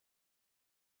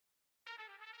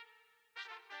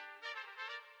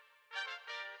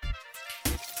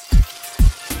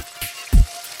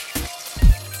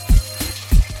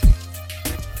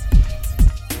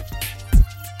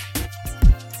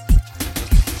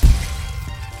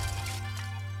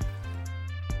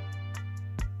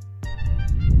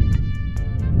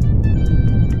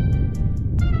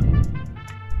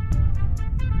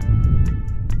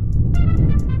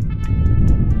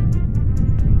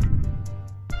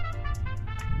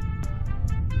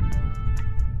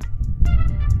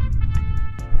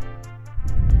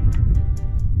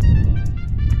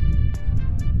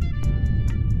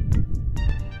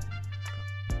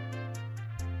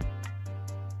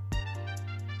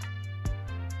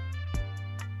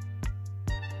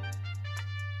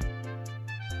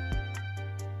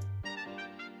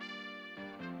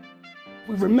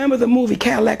Remember the movie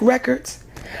Cadillac Records?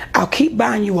 I'll keep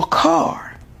buying you a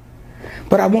car,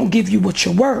 but I won't give you what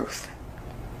you're worth.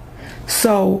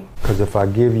 So, Because if I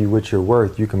give you what you're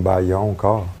worth, you can buy your own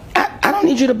car. I don't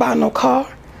need you to buy no car.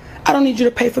 I don't need you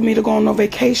to pay for me to go on no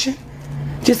vacation.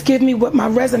 Just give me what my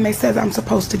resume says I'm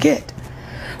supposed to get.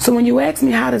 So when you ask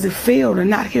me how does it feel to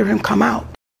not hear him come out,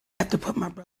 I have to put my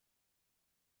brother.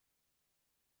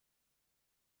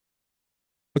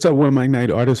 What's up, One Mic Night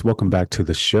artists? Welcome back to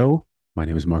the show. My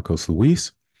name is Marcos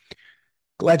Luis.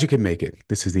 Glad you can make it.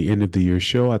 This is the end of the year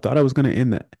show. I thought I was going to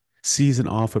end the season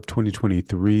off of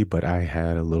 2023, but I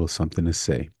had a little something to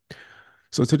say.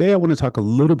 So today I want to talk a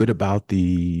little bit about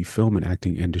the film and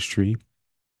acting industry.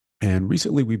 And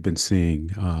recently we've been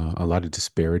seeing a lot of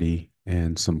disparity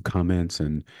and some comments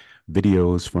and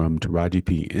videos from Taraji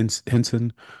P.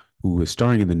 Henson, who is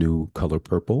starring in the new Color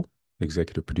Purple,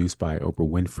 executive produced by Oprah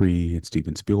Winfrey and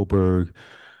Steven Spielberg.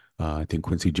 I think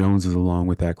Quincy Jones is along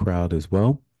with that crowd as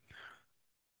well.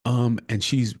 And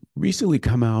she's recently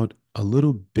come out a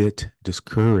little bit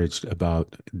discouraged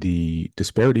about the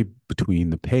disparity between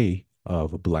the pay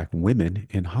of Black women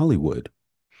in Hollywood.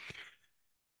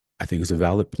 I think it's a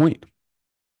valid point.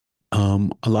 A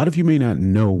lot of you may not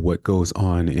know what goes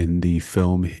on in the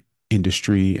film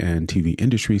industry and TV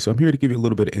industry. So I'm here to give you a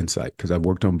little bit of insight because I've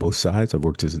worked on both sides. I've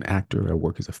worked as an actor, I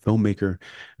work as a filmmaker,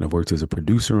 and I've worked as a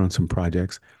producer on some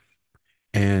projects.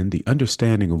 And the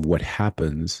understanding of what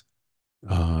happens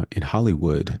in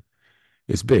Hollywood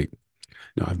is big.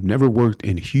 Now, I've never worked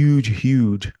in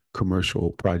huge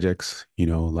commercial projects,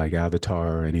 like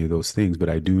Avatar or any of those things, but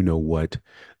I do know what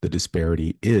the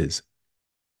disparity is.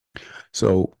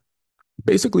 So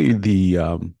basically,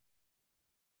 the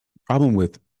problem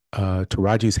with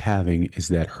Taraji's having is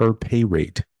that her pay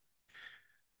rate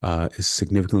is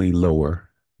significantly lower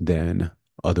than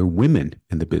other women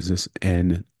in the business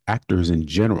and actors in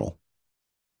general.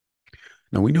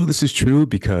 Now, we know this is true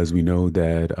because we know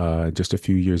that just a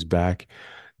few years back,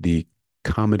 the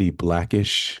comedy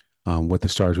Blackish, what the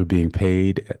stars were being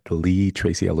paid, the lead,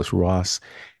 Tracy Ellis Ross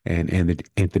and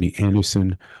Anthony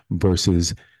Anderson,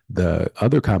 versus the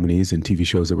other comedies and TV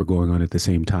shows that were going on at the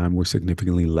same time were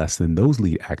significantly less than those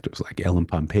lead actors, like Ellen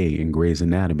Pompey in Grey's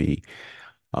Anatomy.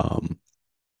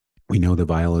 We know that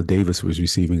Viola Davis was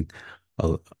receiving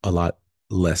a lot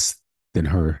less than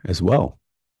her as well.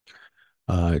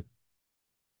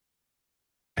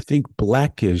 I think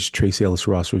Blackish, Tracy Ellis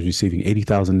Ross was receiving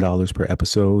 $80,000 per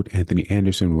episode, Anthony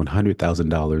Anderson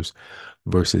 $100,000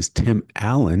 versus Tim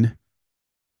Allen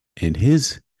in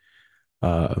his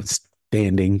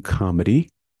standing comedy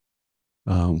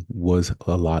was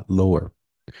a lot lower.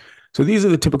 So these are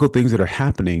the typical things that are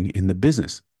happening in the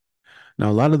business. Now,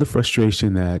 a lot of the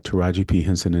frustration that Taraji P.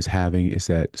 Henson is having is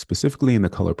that specifically in The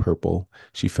Color Purple,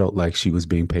 she felt like she was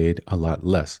being paid a lot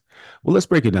less. Well, let's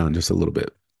break it down just a little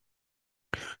bit.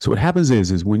 So what happens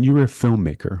is when you're a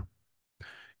filmmaker,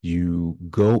 you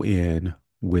go in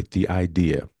with the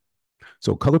idea.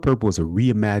 So Color Purple is a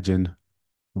reimagined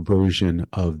version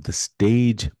of the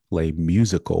stage play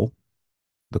musical,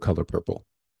 The Color Purple.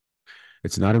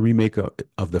 It's not a remake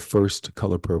of the first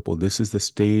Color Purple. This is the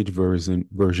stage version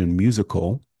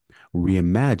musical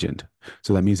reimagined.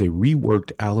 So that means they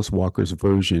reworked Alice Walker's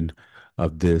version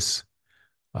of this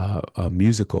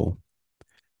musical,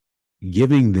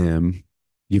 giving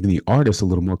the artist a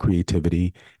little more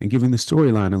creativity and giving the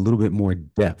storyline a little bit more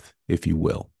depth, if you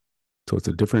will. So it's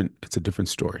a different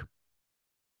story.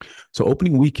 So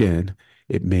opening weekend,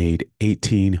 it made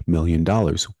 $18 million,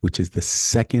 which is the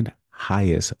second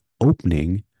highest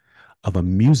opening of a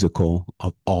musical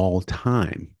of all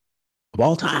time. Of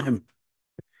all time.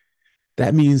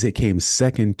 That means it came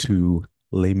second to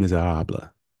Les Miserables,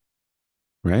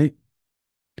 right?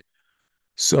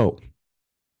 So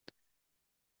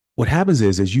what happens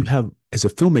is as a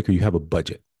filmmaker, you have a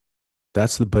budget.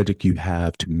 That's the budget you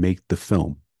have to make the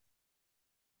film.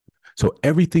 So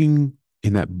everything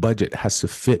in that budget has to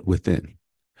fit within.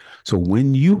 So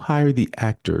when you hire the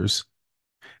actors,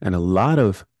 and a lot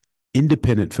of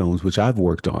independent films, which I've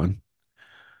worked on,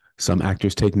 some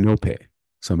actors take no pay.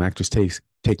 Some actors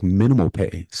take minimal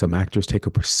pay. Some actors take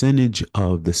a percentage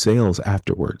of the sales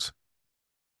afterwards.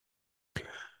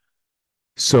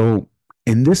 So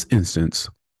in this instance,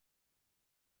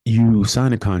 you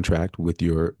sign a contract with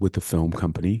the film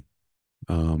company,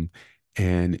 and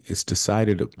it's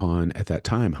decided upon at that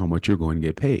time how much you're going to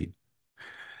get paid.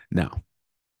 Now,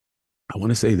 I want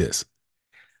to say this.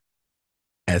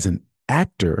 As an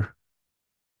actor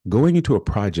going into a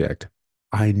project,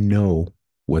 I know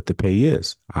what the pay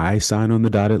is. I sign on the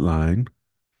dotted line.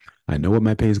 I know what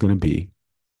my pay is going to be.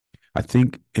 I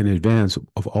think in advance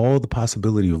of all the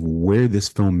possibility of where this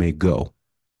film may go.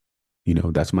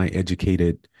 That's my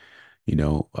educated,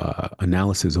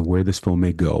 analysis of where this film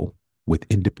may go with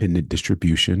independent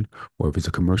distribution, or if it's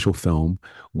a commercial film,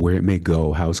 where it may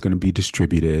go, how it's going to be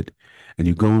distributed. And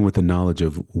you go in with the knowledge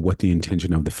of what the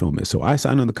intention of the film is. So I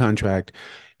sign on the contract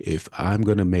if I'm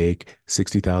going to make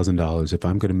 $60,000, if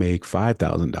I'm going to make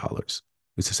 $5,000.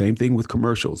 It's the same thing with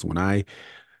commercials.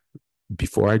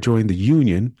 Before I joined the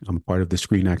union, I'm a part of the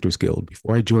Screen Actors Guild.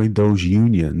 Before I joined those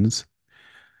unions,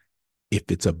 if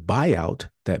it's a buyout,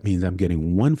 that means I'm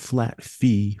getting one flat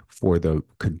fee for the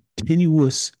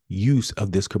continuous use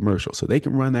of this commercial. So they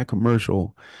can run that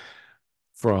commercial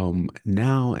from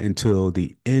now until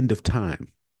the end of time,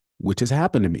 which has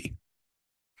happened to me.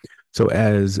 So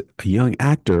as a young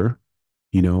actor,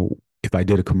 if I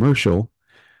did a commercial,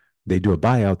 they do a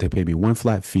buyout, they pay me one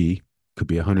flat fee. Could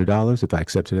be $100. If I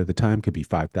accept it at the time, could be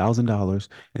 $5,000,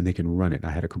 and they can run it. I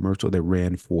had a commercial that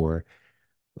ran for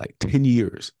like 10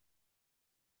 years,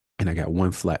 and I got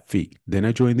one flat fee. Then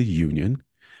I joined the union.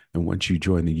 And once you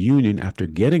join the union after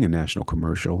getting a national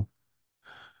commercial,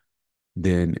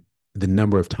 then the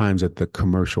number of times that the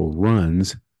commercial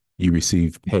runs, you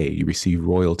receive pay, you receive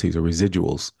royalties or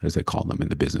residuals, as they call them in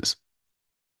the business.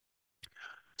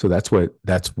 So that's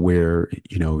where,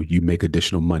 you make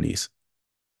additional monies.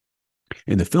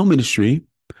 In the film industry,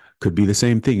 could be the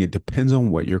same thing. It depends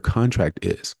on what your contract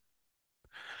is.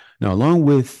 Now, along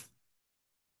with,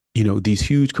 these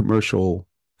huge commercial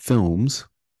films,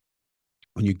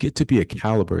 when you get to be a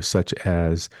caliber such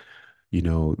as,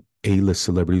 A-list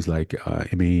celebrities like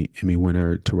Emmy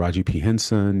winner Taraji P.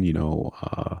 Henson,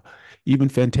 even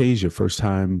Fantasia, first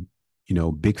time,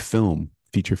 big film,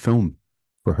 feature film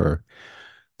for her.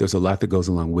 There's a lot that goes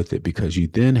along with it because you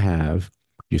then have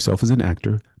yourself as an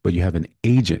actor, but you have an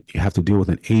agent. You have to deal with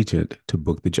an agent to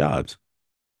book the jobs.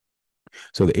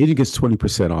 So the agent gets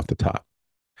 20% off the top.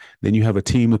 Then you have a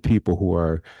team of people who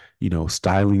are,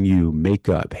 styling you,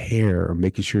 makeup, hair,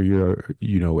 making sure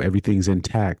everything's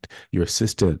intact, your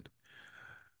assistant.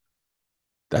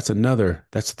 That's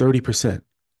 30%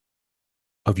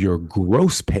 of your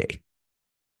gross pay.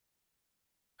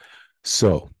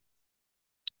 So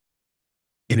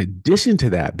in addition to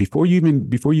that, before you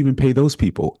even pay those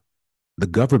people, the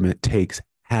government takes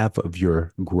half of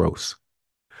your gross.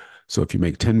 So if you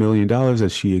make $10 million,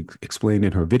 as she explained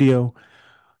in her video,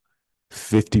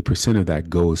 50% of that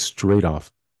goes straight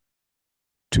off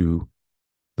to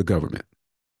the government.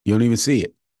 You don't even see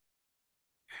it.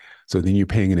 So then you're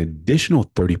paying an additional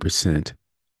 30%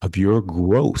 of your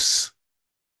gross,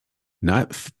 not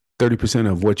 30%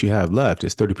 of what you have left,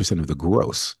 it's 30% of the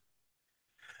gross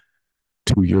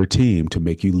to your team to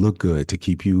make you look good, to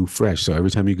keep you fresh. So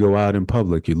every time you go out in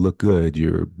public, you look good,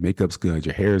 your makeup's good,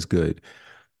 your hair's good.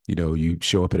 You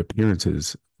show up at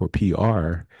appearances for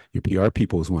PR, your PR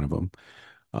people is one of them.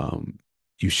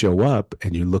 You show up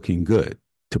and you're looking good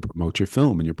to promote your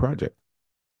film and your project.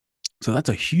 So that's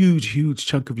a huge, huge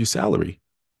chunk of your salary.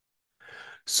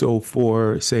 So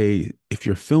for, say, if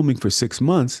you're filming for 6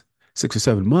 months, 6 or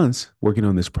 7 months working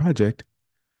on this project,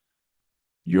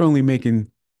 you're only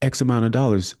making X amount of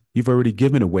dollars. You've already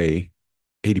given away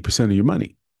 80% of your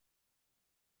money.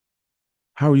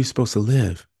 How are you supposed to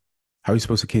live? How are you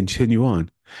supposed to continue on?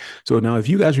 So now, if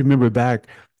you guys remember back,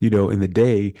 in the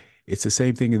day, it's the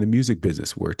same thing in the music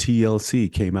business where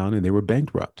TLC came out and they were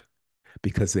bankrupt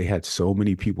because they had so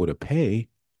many people to pay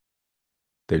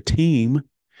their team.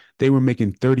 They were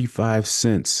making 35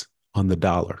 cents on the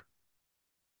dollar.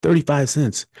 35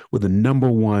 cents with the number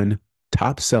one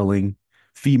top selling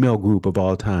female group of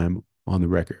all time on the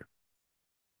record.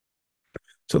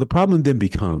 So the problem then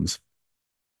becomes,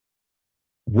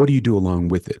 what do you do along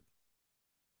with it?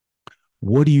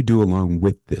 What do you do along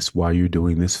with this while you're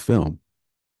doing this film?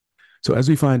 So as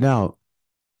we find out,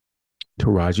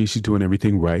 Taraji, she's doing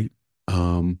everything right.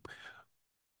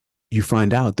 You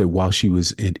find out that while she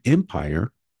was in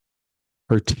Empire,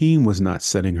 her team was not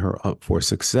setting her up for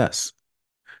success.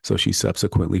 So she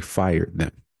subsequently fired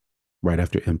them right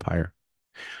after Empire.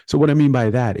 So what I mean by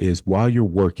that is while you're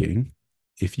working,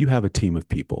 if you have a team of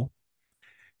people,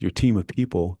 your team of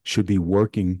people should be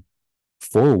working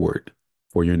forward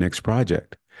for your next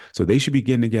project. So they should be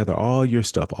getting together all your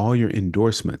stuff, all your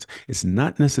endorsements. It's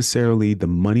not necessarily the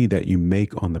money that you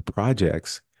make on the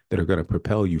projects that are going to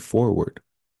propel you forward.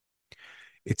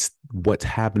 It's what's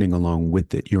happening along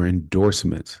with it, your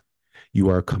endorsements. You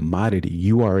are a commodity.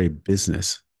 You are a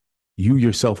business. You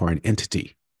yourself are an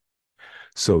entity.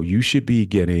 So you should be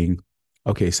getting,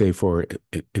 okay, say for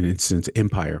an instance,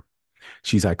 Empire.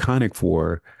 She's iconic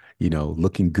for,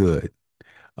 looking good.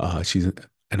 She's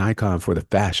an icon for the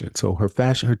fashion. So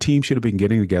her team should have been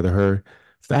getting together her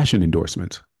fashion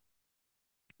endorsements,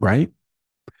 right?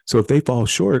 So if they fall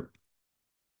short,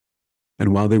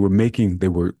 and while they were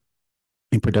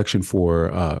in production for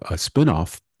a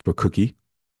spinoff for Cookie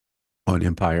on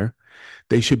Empire,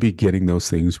 they should be getting those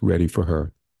things ready for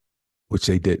her, which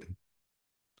they didn't.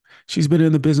 She's been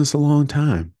in the business a long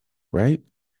time, right?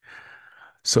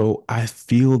 So I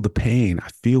feel the pain. I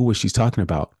feel what she's talking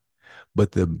about.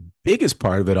 But the biggest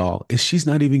part of it all is she's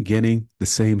not even getting the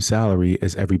same salary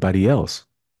as everybody else.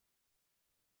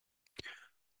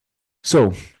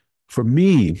 So for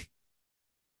me,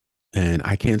 and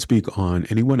I can't speak on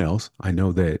anyone else, I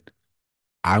know that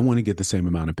I want to get the same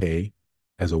amount of pay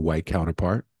as a white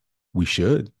counterpart. We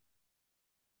should.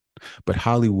 But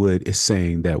Hollywood is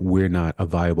saying that we're not a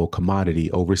viable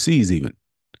commodity overseas, even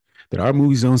that our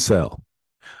movies don't sell.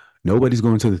 Nobody's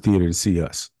going to the theater to see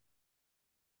us.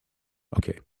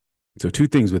 Okay. So, two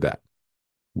things with that.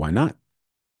 Why not?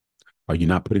 Are you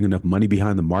not putting enough money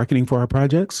behind the marketing for our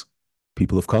projects?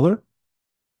 People of color?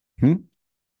 Hmm?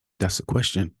 That's the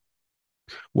question.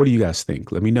 What do you guys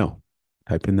think? Let me know.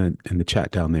 Type in the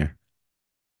chat down there.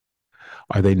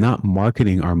 Are they not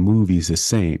marketing our movies the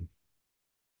same?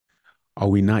 Are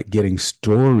we not getting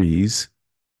stories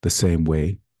the same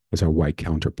way as our white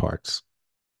counterparts?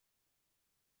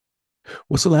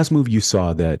 What's the last movie you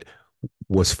saw that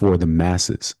was for the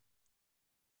masses,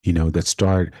 that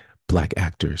starred black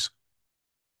actors?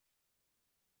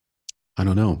 I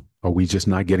don't know. Are we just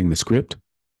not getting the script?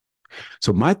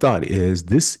 So my thought is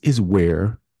this is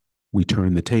where we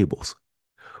turn the tables.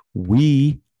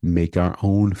 We make our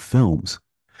own films,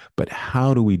 but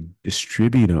how do we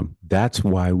distribute them? That's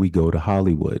why we go to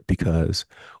Hollywood, because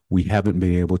we haven't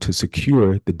been able to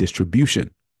secure the distribution,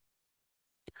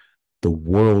 the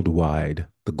worldwide,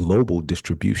 the global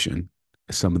distribution.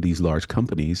 Some of these large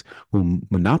companies will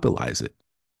monopolize it.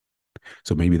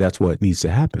 So maybe that's what needs to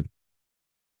happen.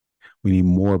 We need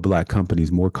more black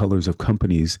companies, more colors of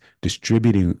companies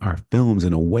distributing our films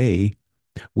in a way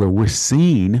where we're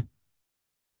seen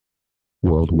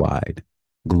worldwide,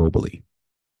 globally.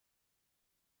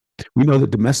 We know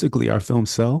that domestically our films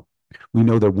sell. We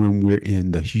know that when we're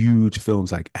in the huge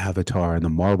films like Avatar and the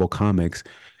Marvel comics,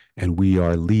 and we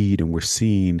are lead and we're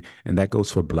seen, and that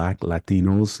goes for black,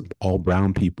 Latinos, all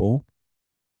brown people,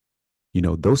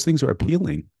 those things are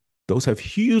appealing. Those have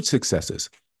huge successes.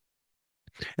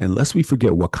 And lest we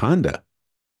forget Wakanda,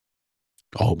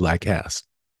 all black cast.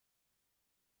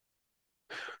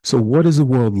 So what is the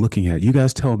world looking at? You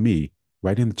guys tell me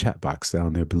right in the chat box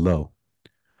down there below,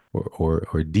 or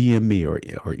DM me or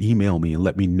email me and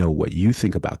let me know what you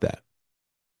think about that.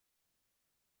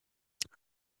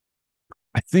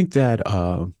 I think that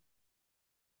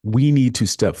we need to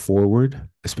step forward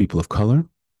as people of color.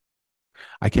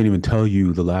 I can't even tell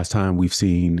you the last time we've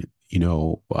seen,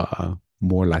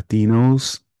 more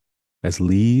Latinos as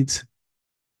leads,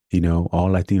 all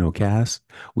Latino cast.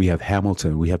 We have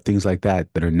Hamilton. We have things like that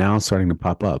are now starting to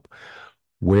pop up.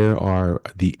 Where are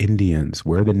the Indians?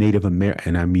 Where are the Native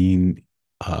American? And I mean,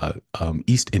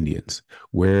 East Indians.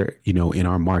 Where, in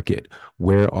our market,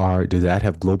 does that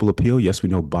have global appeal? Yes, we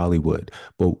know Bollywood,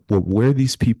 but where are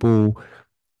these people?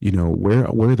 Where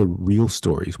are the real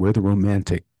stories? Where are the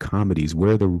romantic comedies?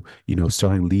 Where are the,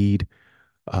 starring lead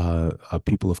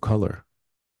people of color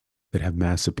that have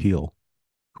mass appeal?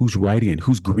 Who's writing it?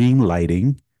 Who's green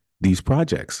lighting these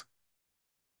projects?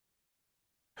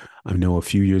 I know a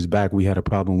few years back we had a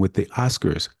problem with the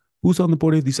Oscars. Who's on the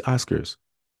board of these Oscars?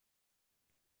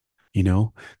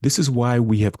 This is why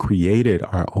we have created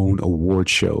our own award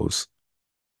shows.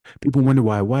 People wonder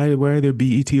why are there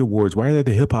BET awards? Why are there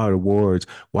the hip hop awards?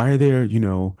 Why are there,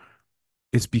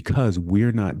 it's because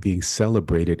we're not being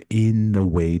celebrated in the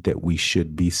way that we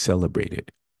should be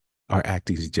celebrated. Our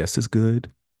acting is just as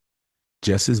good,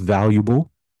 just as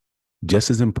valuable, just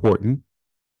as important.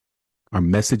 Our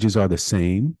messages are the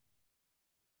same.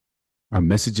 Our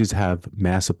messages have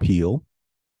mass appeal.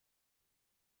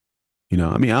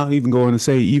 I'll even go on and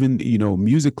say, even,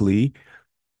 musically,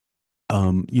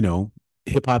 um, you know,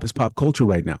 hip hop is pop culture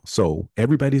right now. So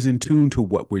everybody's in tune to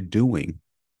what we're doing.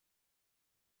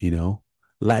 You know,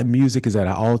 Latin music is at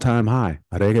an all time high.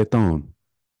 Reggaeton.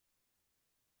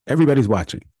 Everybody's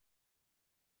watching.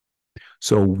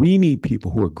 So we need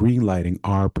people who are greenlighting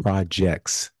our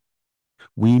projects.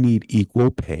 We need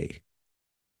equal pay.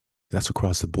 That's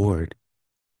across the board.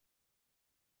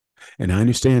 And I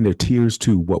understand there are tiers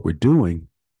to what we're doing.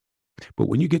 But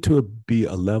when you get to be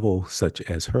a level such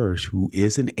as hers, who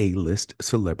is an A-list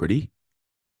celebrity,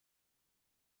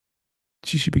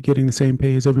 she should be getting the same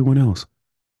pay as everyone else.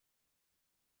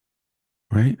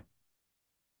 Right?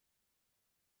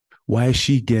 Why is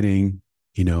she getting,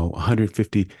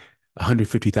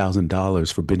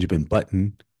 $150,000 for Benjamin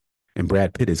Button and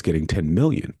Brad Pitt is getting 10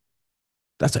 million?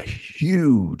 That's a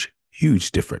huge,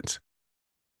 huge difference.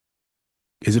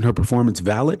 Isn't her performance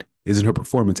valid? Isn't her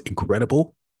performance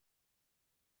incredible?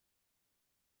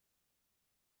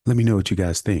 Let me know what you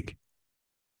guys think.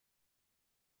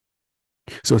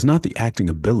 So it's not the acting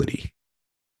ability,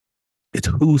 it's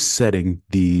who's setting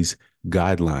these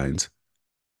guidelines,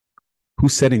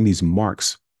 who's setting these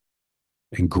marks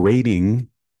and grading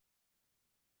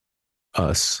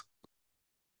us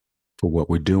for what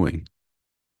we're doing.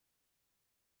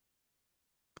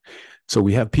 So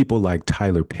we have people like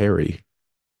Tyler Perry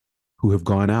who have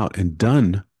gone out and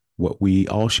done what we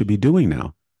all should be doing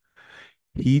now.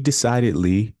 He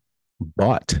decidedly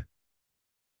bought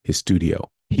his studio.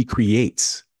 He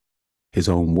creates his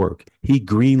own work. He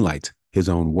greenlights his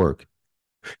own work.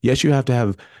 Yes, you have to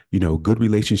have, good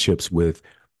relationships with,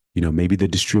 maybe the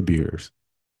distributors,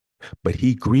 but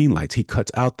he greenlights, he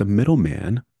cuts out the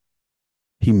middleman.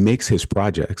 He makes his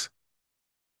projects.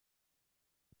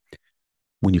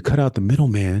 When you cut out the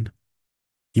middleman,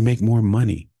 you make more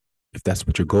money if that's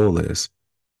what your goal is,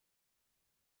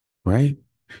 right?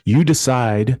 You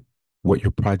decide what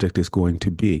your project is going to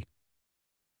be.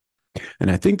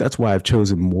 And I think that's why I've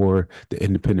chosen more the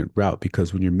independent route,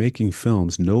 because when you're making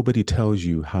films, nobody tells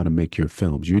you how to make your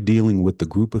films. You're dealing with the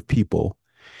group of people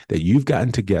that you've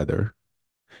gotten together.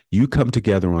 You come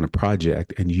together on a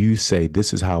project and you say,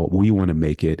 this is how we want to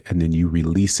make it. And then you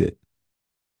release it.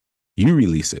 You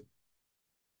release it.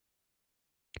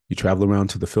 You travel around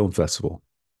to the film festival,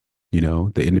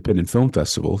 the independent film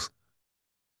festivals.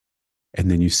 And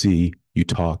then you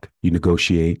talk, you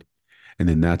negotiate. And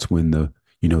then that's when the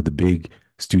big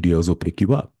studios will pick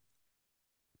you up.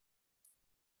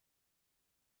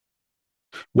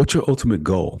 What's your ultimate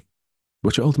goal?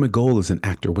 What's your ultimate goal as an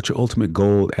actor? What's your ultimate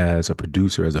goal as a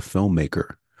producer, as a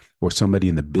filmmaker, or somebody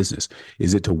in the business?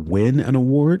 Is it to win an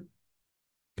award?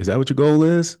 Is that what your goal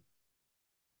is?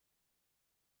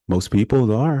 Most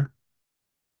people are.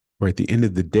 Or at the end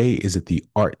of the day, is it the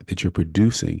art that you're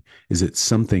producing? Is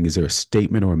there a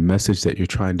statement or a message that you're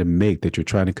trying to make, that you're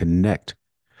trying to connect,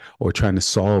 or trying to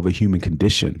solve a human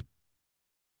condition,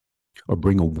 or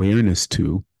bring awareness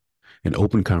to an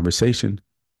open conversation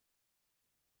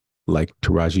like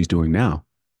Taraji's doing now?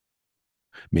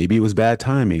 Maybe it was bad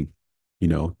timing,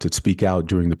 to speak out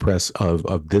during the press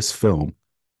of this film.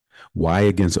 Why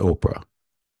against Oprah?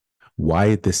 Why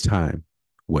at this time?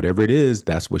 Whatever it is,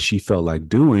 that's what she felt like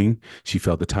doing. She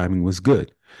felt the timing was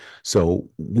good. So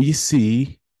we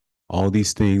see all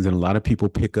these things, and a lot of people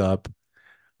pick up,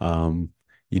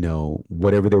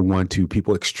 whatever they want to.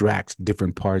 People extract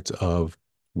different parts of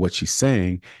what she's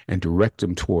saying and direct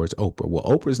them towards Oprah. Well,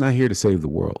 Oprah's not here to save the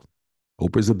world.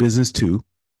 Oprah's a business too,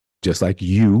 just like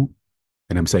you.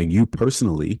 And I'm saying you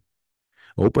personally,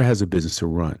 Oprah has a business to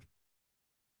run.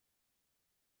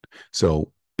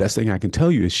 So best thing I can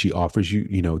tell you is she offers you,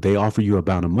 they offer you a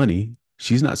amount of money.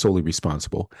 She's not solely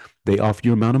responsible. They offer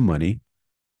you an amount of money.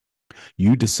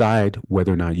 You decide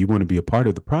whether or not you want to be a part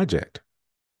of the project.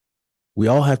 We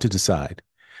all have to decide.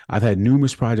 I've had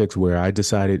numerous projects where I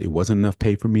decided it wasn't enough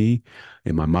pay for me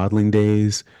in my modeling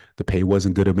days. The pay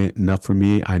wasn't good enough for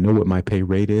me. I know what my pay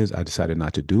rate is. I decided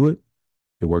not to do it.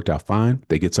 It worked out fine.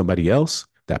 They get somebody else.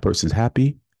 That person's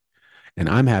happy. And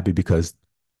I'm happy because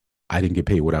I didn't get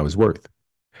paid what I was worth.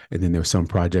 And then there's some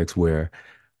projects where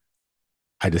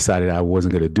I decided I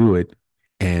wasn't going to do it,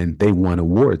 and they won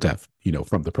awards,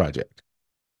 from the project.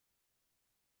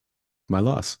 My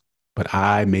loss. But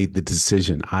I made the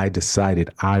decision. I decided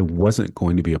I wasn't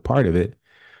going to be a part of it.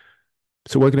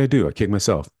 So what can I do? I kick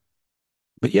myself.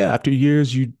 But yeah, after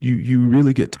years, you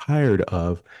really get tired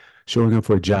of showing up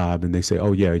for a job and they say,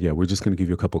 oh yeah, we're just going to give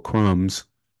you a couple crumbs.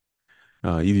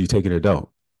 Either you take it or don't.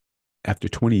 After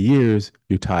 20 years,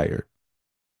 you're tired.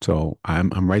 So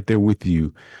I'm right there with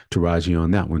you, Taraji,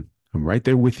 on that one. I'm right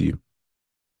there with you.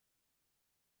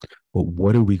 But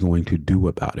what are we going to do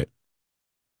about it?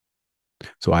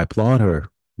 So I applaud her.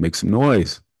 Make some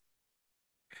noise.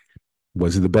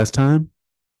 Was it the best time?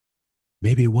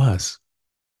 Maybe it was.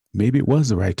 Maybe it was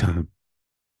the right time.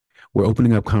 We're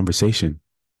opening up conversation.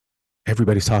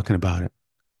 Everybody's talking about it.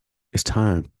 It's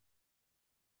time.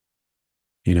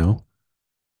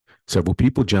 Several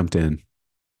people jumped in.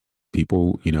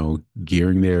 People,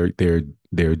 gearing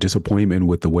their disappointment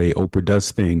with the way Oprah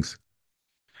does things.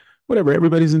 Whatever.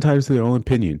 Everybody's entitled to their own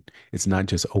opinion. It's not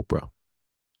just Oprah.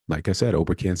 Like I said,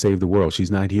 Oprah can't save the world.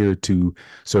 She's not here to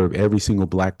serve every single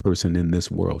Black person in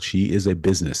this world. She is a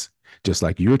business. Just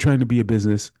like you're trying to be a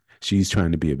business, she's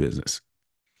trying to be a business.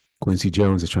 Quincy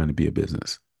Jones is trying to be a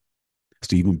business.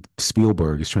 Steven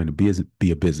Spielberg is trying to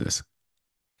be a business.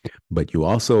 But you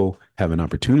also have an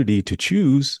opportunity to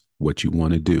choose what you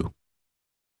want to do.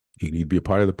 You can either be a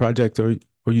part of the project or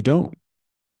you don't,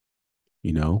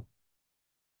 you know?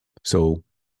 So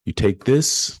you take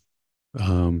this,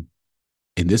 in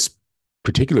this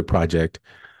particular project,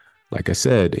 like I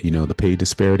said, the pay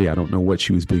disparity, I don't know what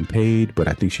she was being paid, but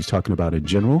I think she's talking about in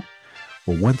general.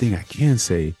 Well, one thing I can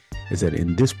say is that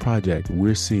in this project,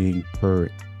 we're seeing her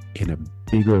in a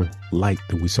bigger light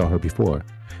than we saw her before.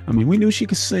 I mean, we knew she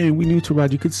could sing. We knew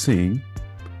Taraji could sing,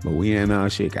 but we didn't know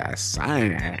she could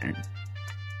sing,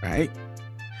 right?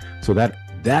 So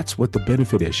that's what the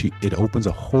benefit is. It opens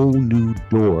a whole new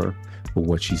door for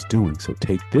what she's doing. So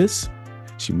take this.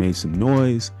 She made some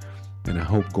noise, and I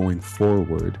hope going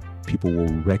forward, people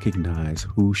will recognize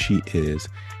who she is,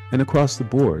 and across the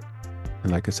board.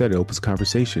 And like I said, it opens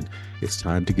conversation. It's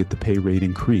time to get the pay rate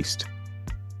increased.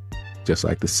 Just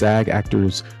like the SAG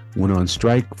actors went on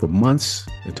strike for months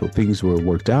until things were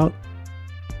worked out,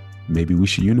 maybe we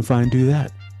should unify and do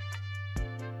that.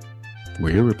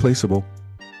 We're irreplaceable.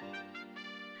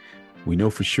 We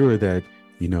know for sure that,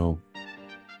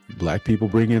 Black people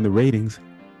bring in the ratings,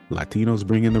 Latinos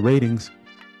bring in the ratings.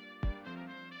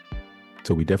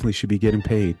 So we definitely should be getting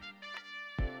paid.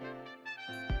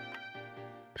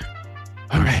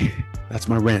 All right, that's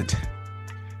my rant.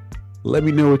 Let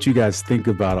me know what you guys think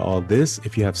about all this.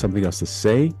 If you have something else to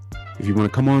say, if you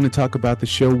want to come on and talk about the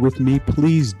show with me,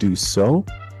 please do so.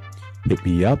 Hit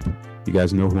me up. You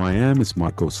guys know who I am. It's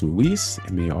Marcos Luis,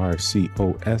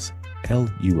 MarcosLuis.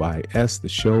 The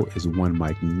show is One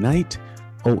Mic Night,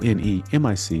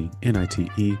 ONEMICNITE.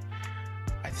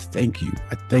 I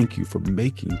thank you for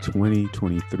making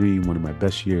 2023 one of my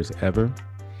best years ever.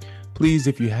 Please,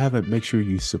 if you haven't, make sure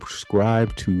you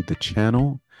subscribe to the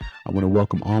channel. I want to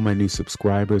welcome all my new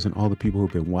subscribers and all the people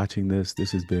who've been watching this.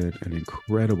 This has been an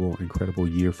incredible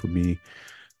year for me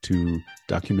to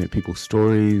document people's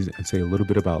stories and say a little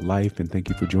bit about life. And thank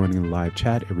you for joining the live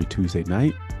chat every Tuesday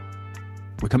night.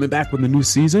 We're coming back with a new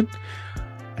season.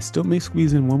 I still may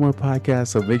squeeze in one more podcast,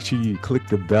 so make sure you click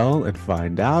the bell and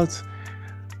find out.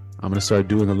 I'm going to start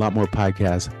doing a lot more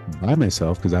podcasts by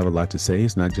myself because I have a lot to say.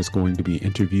 It's not just going to be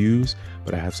interviews,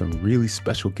 but I have some really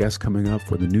special guests coming up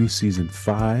for the new season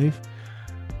 5.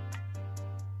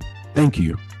 Thank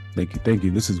you.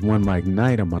 This is One Mic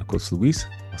Night. I'm Marcos Luis.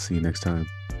 I'll see you next time.